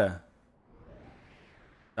 para.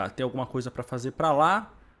 Tá, tem alguma coisa pra fazer pra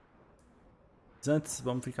lá. Mas antes,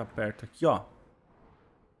 vamos ficar perto aqui, ó.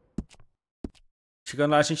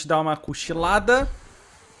 Chegando lá, a gente dá uma cochilada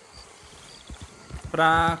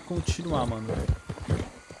pra continuar, mano.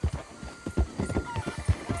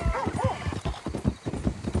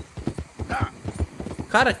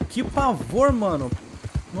 Cara, que pavor, mano.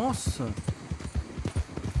 Nossa.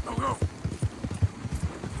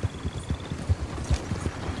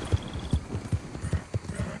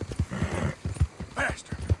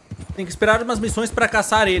 Tem que esperar umas missões pra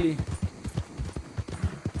caçar ele.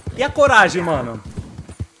 E a coragem, mano?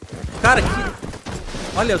 Cara,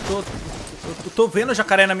 que... Olha, eu tô vendo o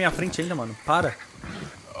jacaré na minha frente ainda, mano. Para.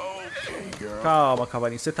 Calma,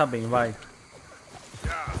 cavalinho. Você tá bem, vai.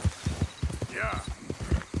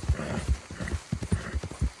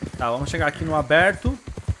 Tá, vamos chegar aqui no aberto.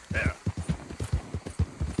 Tá.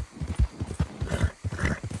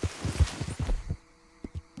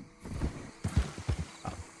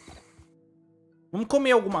 Vamos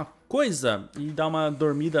comer alguma coisa e dar uma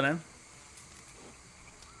dormida, né?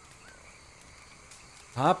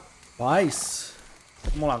 Rapaz.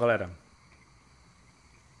 Vamos lá, galera.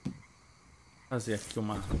 Fazer aqui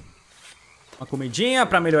uma comidinha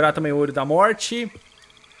pra melhorar também o olho da morte.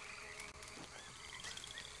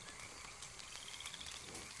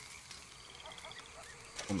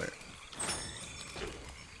 Comer.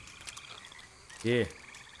 E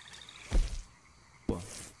boa.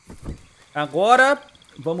 Agora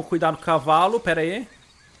vamos cuidar do cavalo. Pera aí.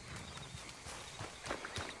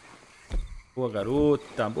 Boa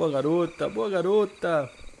garota, boa garota, boa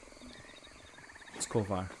garota.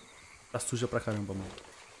 Escovar. Tá suja pra caramba, mano.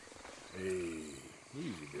 Hey,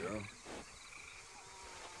 easy, girl.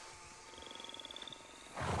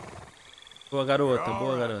 Boa garota,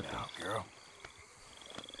 boa garota.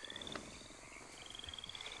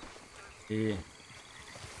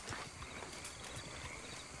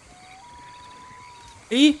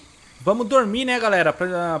 E vamos dormir, né, galera?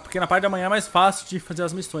 Porque na parte da manhã é mais fácil de fazer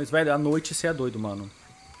as missões. Velho, à noite você é doido, mano.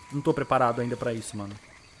 Não tô preparado ainda pra isso, mano.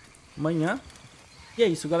 Amanhã. E é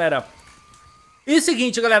isso, galera. E é o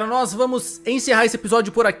seguinte, galera. Nós vamos encerrar esse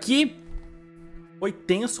episódio por aqui. Foi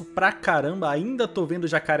tenso pra caramba, ainda tô vendo o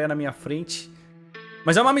jacaré na minha frente.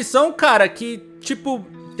 Mas é uma missão, cara, que, tipo,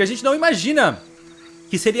 que a gente não imagina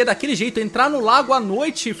que seria daquele jeito. Entrar no lago à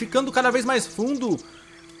noite, ficando cada vez mais fundo,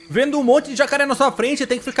 vendo um monte de jacaré na sua frente,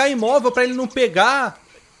 tem que ficar imóvel pra ele não pegar.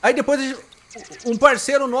 Aí depois um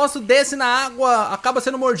parceiro nosso desce na água, acaba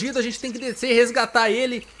sendo mordido, a gente tem que descer e resgatar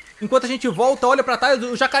ele. Enquanto a gente volta, olha pra trás,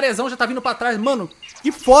 o jacarezão já tá vindo pra trás. Mano,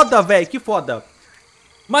 que foda, velho, que foda.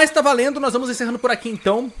 Mas tá valendo, nós vamos encerrando por aqui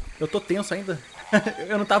então. Eu tô tenso ainda.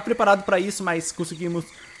 Eu não tava preparado pra isso, mas conseguimos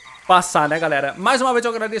passar, né, galera? Mais uma vez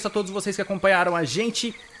eu agradeço a todos vocês que acompanharam a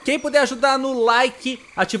gente. Quem puder ajudar no like,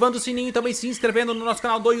 ativando o sininho e também se inscrevendo no nosso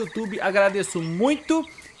canal do YouTube, agradeço muito.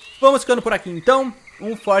 Vamos ficando por aqui então.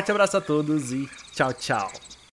 Um forte abraço a todos e tchau, tchau.